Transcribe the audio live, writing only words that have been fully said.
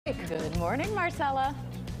Good morning, Marcella.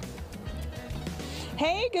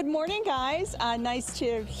 Hey, good morning, guys. Nice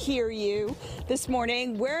to hear you this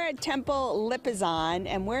morning. We're at Tempel Lipizzans,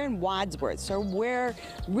 and we're in Wadsworth, so we're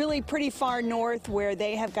really pretty far north where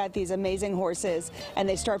they have got these amazing horses, and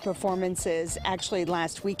they start performances. Actually,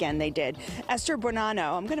 last weekend they did. Esther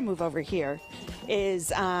Bonanno, I'm going to move over here,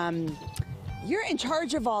 is you're in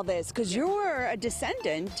charge of all this because you're a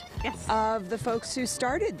descendant of the folks who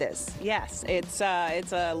started this. Yes, it's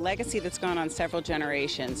a legacy that's gone on several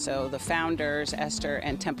generations. So the founders, Esther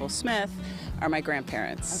and Temple Smith, are my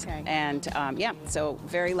grandparents. Okay. And yeah, so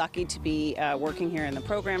very lucky to be working here in the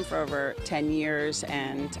program for over 10 years,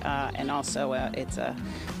 and also it's a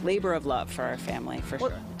labor of love for our family, for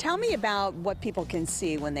sure. Tell me about what people can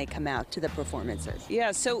see when they come out to the performances.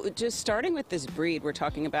 Yeah, so just starting with this breed, we're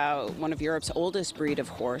talking about one of Europe's oldest breed of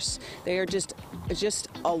horse. They are just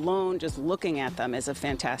alone, just looking at them is a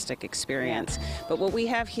fantastic experience. Yeah. But what we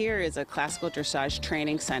have here is a classical dressage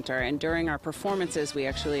training center, and during our performances, we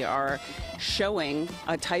actually are showing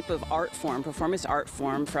a type of art form, performance art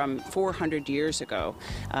form from 400 years ago,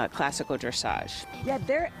 classical dressage. Yeah,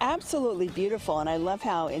 they're absolutely beautiful, and I love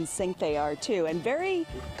how in sync they are too, and very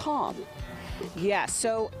calm. Yeah,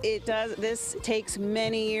 so this takes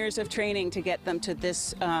many years of training to get them to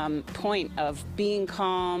this point of being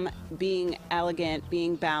calm, being elegant,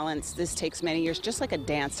 being balanced. This takes many years, just like a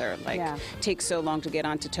dancer. Takes so long to get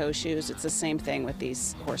onto toe shoes. It's the same thing with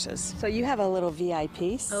these horses. So you have a little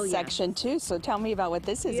VIP section too, so tell me about what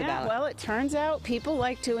this is about. Well, it turns out people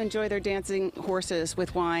like to enjoy their dancing horses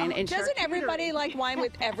with wine. And doesn't everybody like wine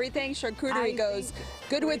with everything? Charcuterie goes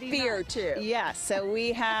good with beer too. Yes, so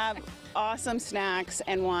we have awesome snacks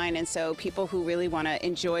and wine, and so people who really want to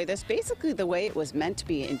enjoy this basically the way it was meant to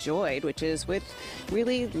be enjoyed, which is with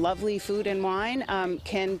really lovely food and wine,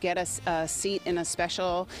 can get a seat in a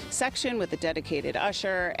special section with a dedicated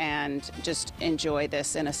usher and just enjoy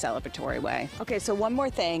this in a celebratory way. Okay, so one more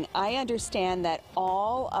thing. I understand that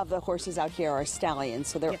all of the horses out here are stallions,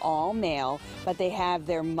 so they're all male, but they have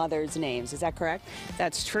their mother's names. Is that correct?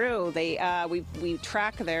 That's true. They we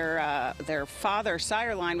track their father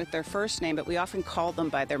sire line with their first name, but we often call them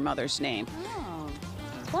by their mother's name. Oh,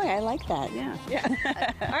 boy, I like that. Yeah.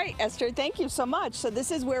 All right, Esther, thank you so much. So this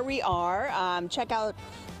is where we are. Check out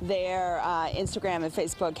their Instagram and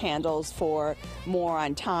Facebook handles for more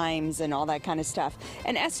on times and all that kind of stuff.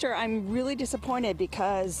 And Esther, I'm really disappointed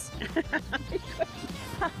because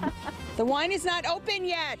the wine is not open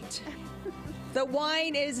yet. The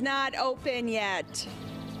wine is not open yet.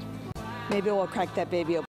 Maybe we'll crack that baby open.